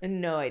exist?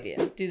 No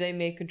idea. Do they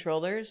make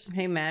controllers?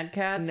 Hey, Mad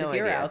Cats, No if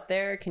you're idea. out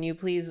there, can you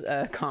please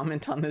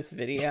comment on this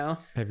video?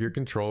 Have your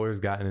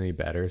controllers gotten any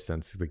better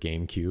since the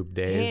GameCube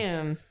days?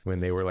 Damn. When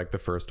they were like the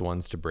first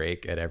ones to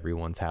break at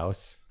everyone's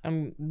house?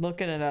 I'm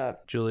looking it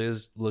up.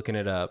 Julia's looking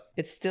it up.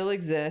 It still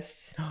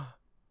exists.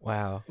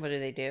 Wow. What do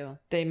they do?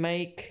 They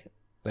make...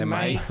 They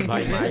might.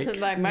 Like Mike?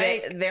 Like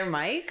Mike. Their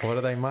mic? What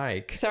do they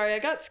make? Sorry, I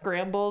got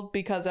scrambled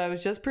because I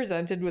was just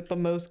presented with the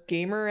most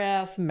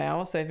gamer-ass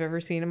mouse I've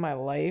ever seen in my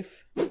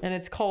life. And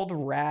it's called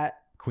Rat.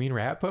 Queen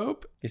Rat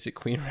Pope? Is it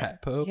Queen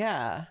Rat Pope?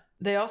 Yeah.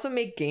 They also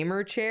make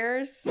gamer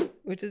chairs,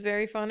 which is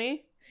very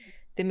funny.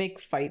 They make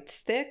fight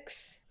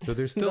sticks. So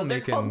they're still Those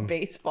are called making...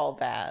 baseball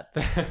bats.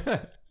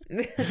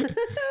 This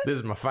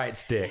is my fight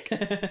stick.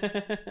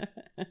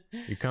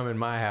 You come in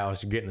my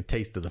house, you're getting a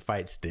taste of the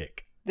fight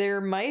stick.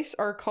 Their mice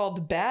are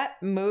called Bat,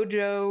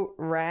 Mojo,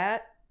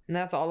 Rat, and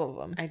that's all of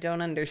them. I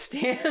don't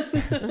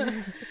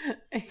understand.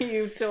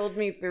 You told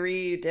me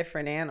 3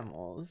 different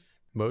animals.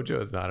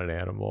 Mojo is not an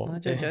animal.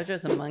 Mojo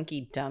Jojo's a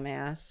monkey,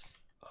 dumbass.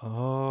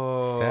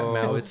 Oh. That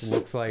mouse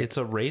looks like... It's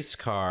a race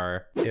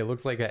car. It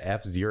looks like a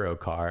F-Zero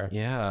car.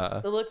 Yeah.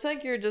 It looks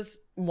like you're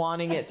just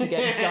wanting it to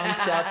get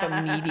gunked up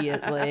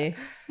immediately.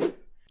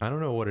 I don't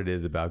know what it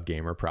is about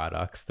gamer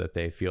products that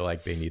they feel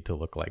like they need to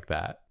look like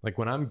that. Like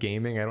when I'm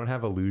gaming, I don't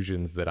have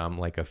illusions that I'm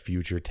like a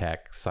future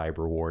tech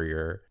cyber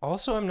warrior.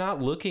 Also, I'm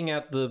not looking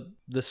at the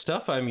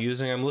stuff I'm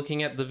using. I'm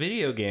looking at the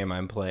video game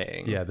I'm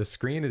playing. Yeah, the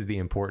screen is the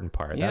important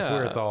part. That's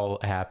where Yeah. it's all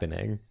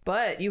happening.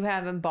 But you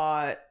haven't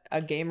bought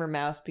a gamer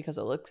mouse because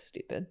it looks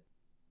stupid.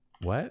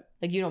 What?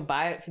 Like you don't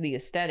buy it for the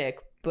aesthetic,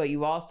 but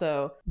you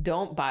also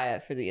don't buy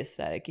it for the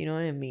aesthetic. You know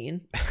what I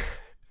mean?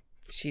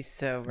 She's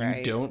so right.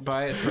 You don't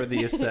buy it for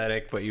the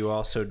aesthetic, but you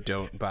also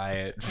don't buy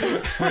it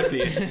for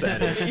the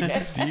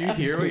aesthetic. Do you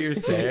hear what you're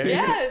saying?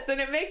 Yes,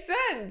 and it makes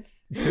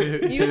sense.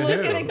 To You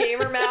look who? at a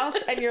gamer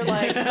mouse and you're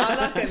like, I'm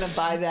not going to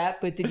buy that,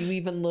 but did you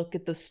even look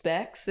at the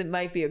specs? It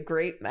might be a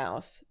great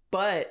mouse,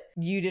 but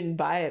you didn't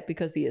buy it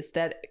because the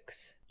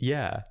aesthetics.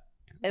 Yeah.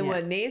 And what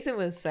Yes. Nathan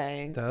was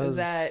saying That was was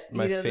that he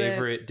my doesn't-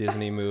 favorite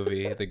Disney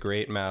movie, The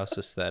Great Mouse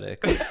Aesthetic.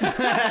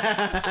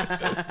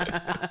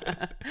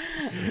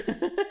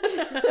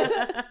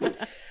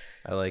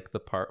 I like the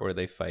part where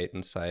they fight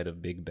inside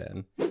of Big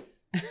Ben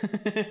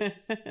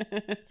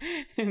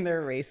In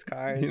their race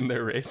cars. in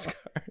their race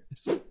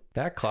cars.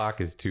 That clock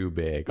is too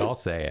big. I'll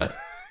say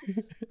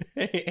it.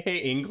 Hey,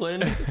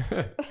 England,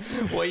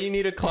 why you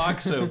need a clock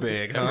so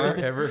big, huh?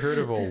 Ever heard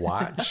of a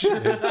watch?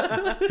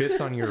 It fits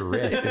on your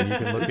wrist and you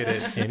can look at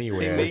it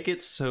anywhere. They make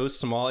it so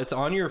small. It's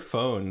on your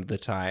phone, the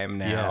time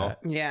now.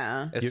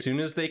 Yeah. As soon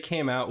as they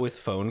came out with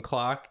phone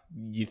clock,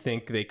 you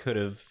think they could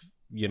have,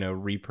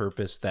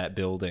 repurposed that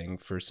building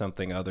for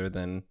something other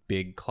than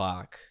big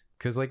clock.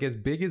 Because like as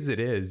big as it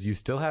is, you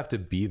still have to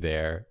be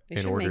there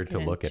in order to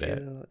look at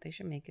it. They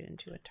should make it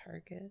into a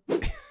Target.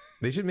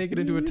 They should make it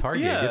into a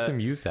Target. Yeah. Get some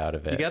use out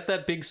of it. You got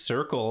that big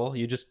circle.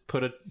 You just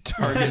put a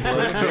Target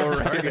logo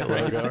Target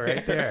logo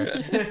right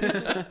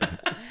there.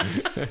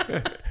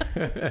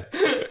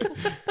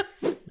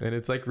 And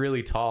it's like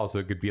really tall, so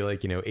it could be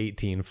like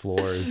 18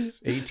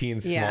 floors, 18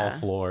 small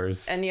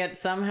floors. And yet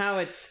somehow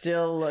it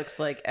still looks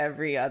like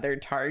every other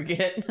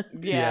Target.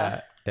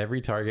 Yeah. Every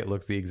Target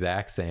looks the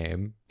exact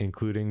same,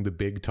 including the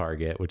big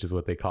Target, which is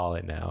what they call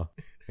it now,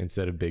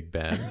 instead of Big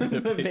Ben.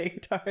 The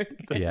big Target.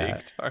 Yeah.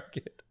 Big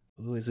Target.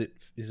 Ooh, is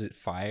it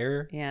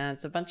fire? Yeah,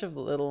 it's a bunch of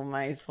little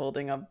mice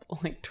holding up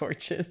like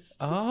torches.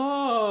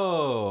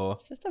 Oh.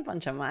 It's just a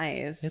bunch of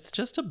mice. It's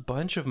just a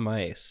bunch of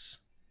mice.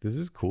 This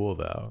is cool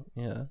though.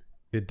 Yeah.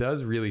 It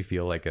does really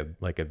feel like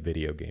a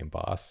video game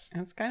boss.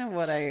 That's kind of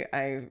what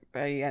I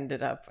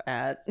ended up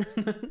at.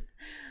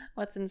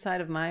 What's inside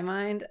of my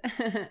mind?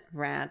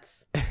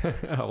 Rats.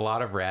 A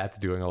lot of rats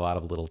doing a lot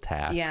of little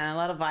tasks. Yeah, a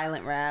lot of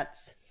violent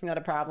rats. You got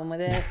a problem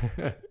with it?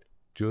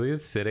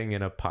 Julia's sitting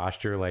in a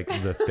posture like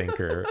the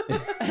thinker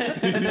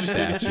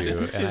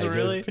statue.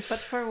 And But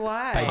for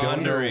why? I don't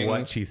know Pondering.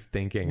 what she's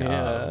thinking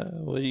Yeah. of.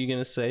 What are you going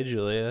to say,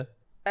 Julia?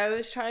 I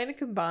was trying to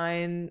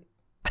combine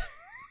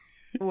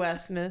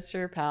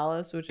Westminster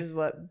Palace, which is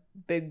what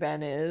Big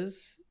Ben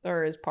is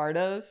or is part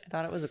of, I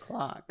thought it was a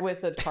clock.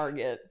 with a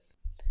Target.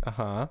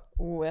 Uh-huh.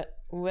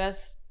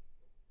 West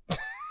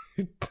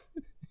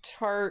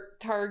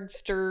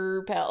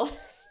Targster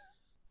Palace.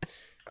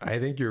 I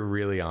think you're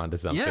really onto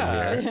something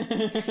Yeah.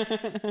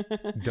 here.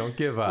 Don't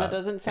give That up.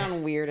 doesn't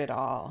sound weird at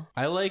all.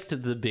 I liked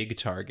the big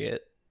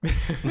Target.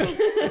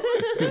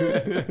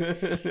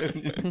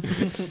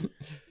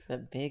 The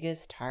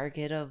biggest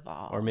target of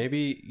all. Or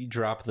maybe you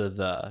drop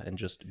the and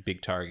just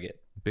big Target.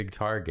 Big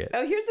Target.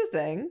 Oh, here's the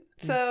thing.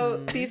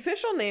 So the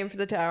official name for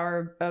the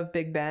Tower of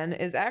Big Ben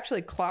is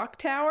actually Clock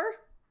Tower,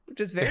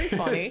 which is very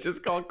funny. It's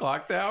just called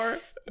Clock Tower.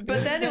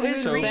 But then it It's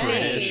was so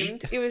British.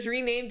 renamed. It was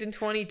renamed in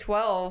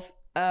 2012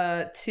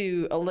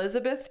 to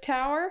Elizabeth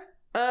Tower.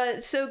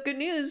 So good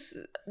news,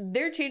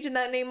 they're changing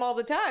that name all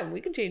the time.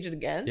 We can change it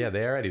again. Yeah,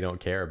 they already don't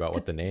care about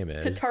what the name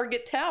is. To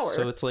Target Tower.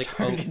 So it's like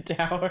Target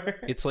Tower.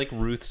 it's like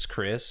Ruth's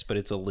Chris, but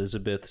it's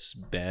Elizabeth's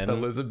Ben.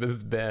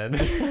 Elizabeth's Ben.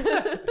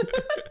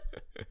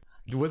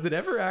 Was it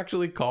ever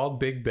actually called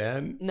Big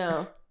Ben?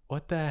 No.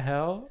 What the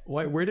hell?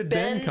 Where did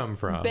Ben come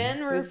from? Ben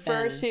Who's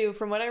refers Ben? to,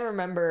 from what I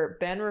remember,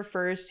 Ben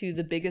refers to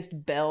the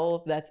biggest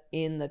bell that's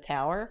in the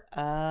tower.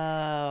 Oh,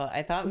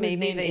 I thought Whose maybe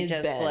name they is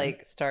just Ben.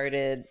 like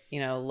started,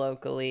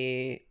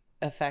 locally,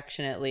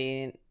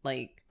 affectionately,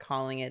 like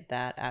calling it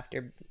that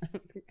after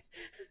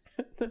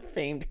the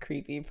famed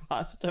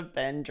creepypasta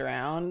Ben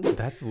drowned.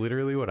 That's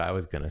literally what I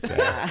was gonna say.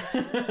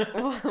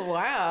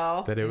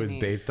 Wow. That it was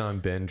based on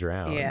Ben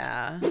Drowned.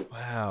 Yeah.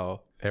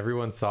 Wow.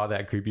 Everyone saw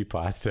that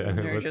creepypasta and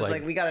it They're was just like,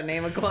 like, we gotta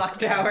name a clock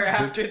tower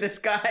after this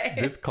guy.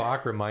 this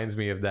clock reminds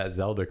me of that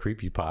Zelda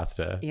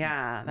creepypasta.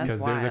 Yeah, that's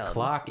Because wild. there's a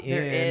clock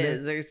There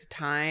is. There's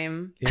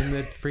time. in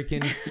the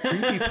freaking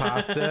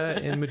creepypasta,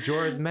 and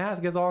Majora's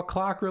Mask is all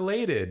clock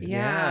related.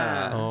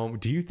 Yeah.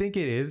 Do you think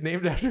it is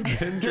named after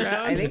Ben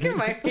Drowned? I think it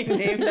might be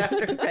named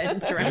after Ben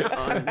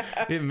drowned.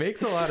 It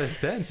makes a lot of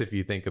sense if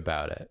you think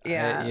about it.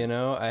 Yeah.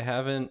 I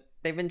haven't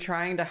They've been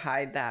trying to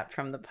hide that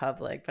from the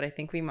public, but I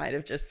think we might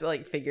have just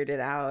like figured it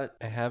out.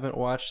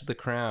 watched The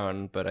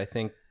Crown, but I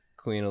think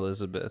Queen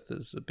Elizabeth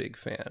is a big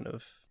fan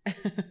of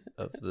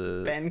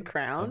the Ben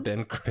Crown.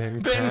 Ben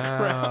Ben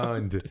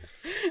Crowned.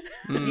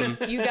 Crowned.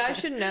 You guys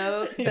should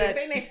know That that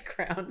they named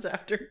crowns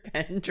after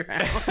Ben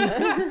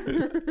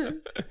drowned.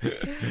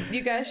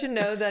 you guys should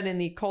know that in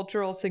the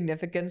cultural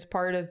significance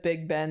part of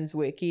Big Ben's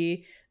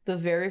wiki, the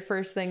very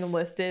first thing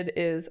listed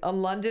is a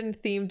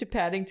London-themed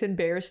Paddington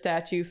Bear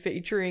statue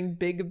featuring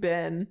Big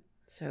Ben.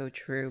 So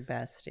true,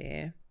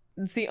 bestie.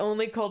 It's the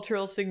only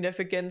cultural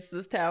significance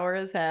this tower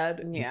has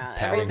had. Yeah,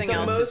 Paddington. everything The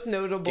else most is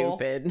notable.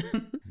 stupid.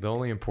 The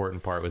only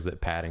important part was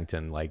that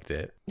Paddington liked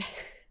it.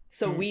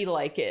 So we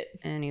like it.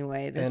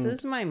 Anyway, this And-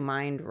 is my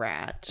mind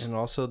rat. And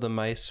also the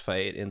mice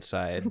fight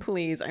inside.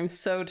 Please, I'm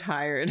so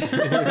tired.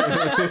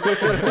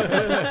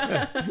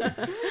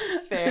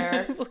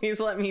 Fair. Please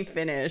let me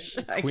finish.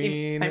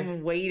 Queen-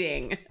 I'm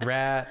waiting.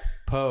 Rat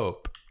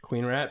Pope.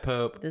 Queen Rat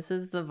Pope. This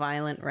is the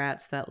violent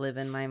rats that live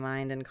in my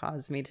mind and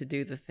cause me to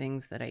do the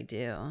things that I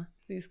do.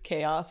 These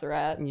chaos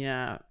rats.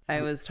 Yeah.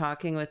 I was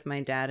talking with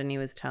my dad and he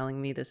was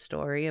telling me the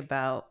story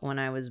about when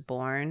I was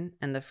born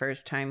and the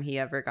first time he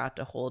ever got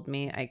to hold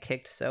me, I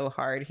kicked so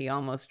hard he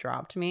almost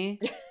dropped me.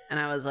 And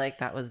I was like,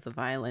 that was the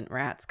violent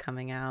rats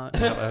coming out.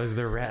 That was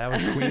that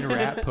was Queen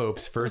Rat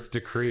Pope's first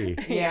decree.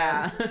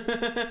 Yeah.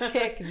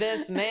 Kick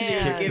this man. She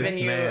was Kick giving this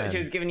you man. she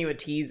was giving you a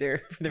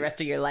teaser for the rest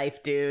of your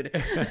life, dude.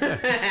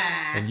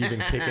 And you've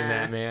been kicking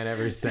that man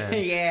ever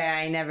since. Yeah,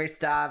 I never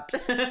stopped.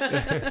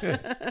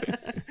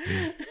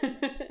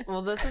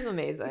 Well, this is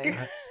amazing.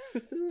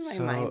 This is my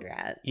So, mind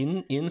rat.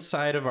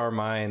 Inside of our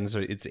minds,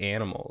 it's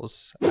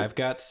animals. I've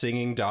got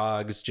singing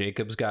dogs.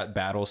 Jacob's got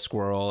battle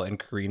squirrel, and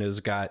Karina's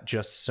got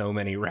just so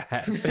many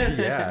rats.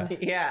 Yeah.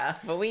 Yeah,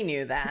 but we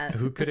knew that.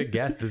 Who could have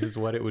guessed this is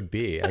what it would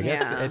be? I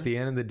guess Yeah. at the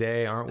end of the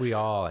day, aren't we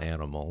all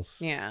animals?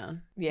 Yeah.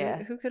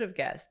 Yeah. Who could have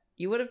guessed?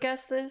 You would have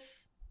guessed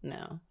this?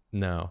 No.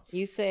 No.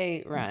 You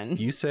say run.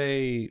 You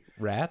say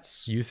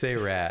rats? You say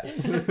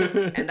rats.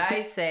 And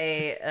I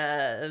say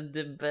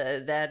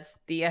that's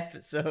the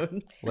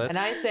episode. And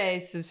I say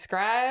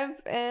subscribe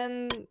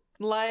and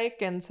like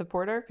and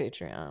support our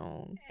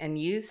Patreon. And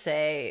you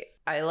say,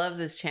 I love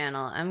this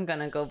channel. I'm going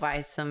to go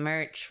buy some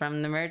merch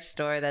from the merch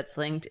store that's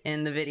linked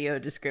in the video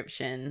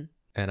description.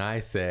 And I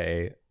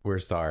say, we're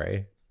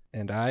sorry.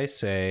 And I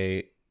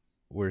say,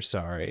 we're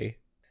sorry.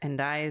 And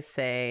I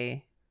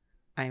say,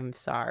 I'm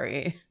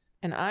sorry.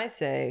 And I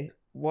say,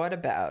 what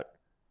about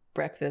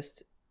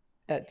breakfast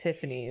at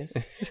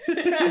Tiffany's?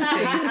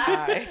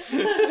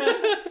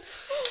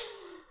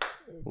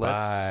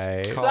 Let's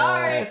Bye. call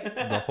Sorry.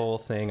 the whole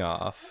thing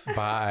off.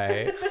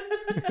 Bye.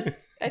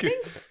 I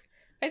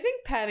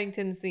think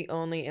Paddington's the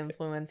only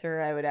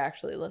influencer I would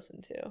actually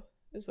listen to,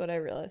 is what I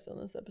realized on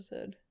this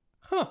episode.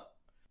 Huh.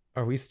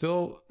 Are we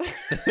still?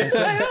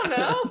 I don't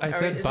know. I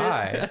said Is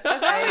bye. this- I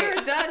thought we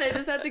were done. I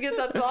just had to get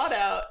that thought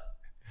out.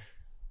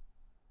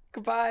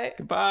 Goodbye.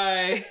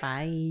 Goodbye.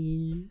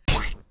 Bye.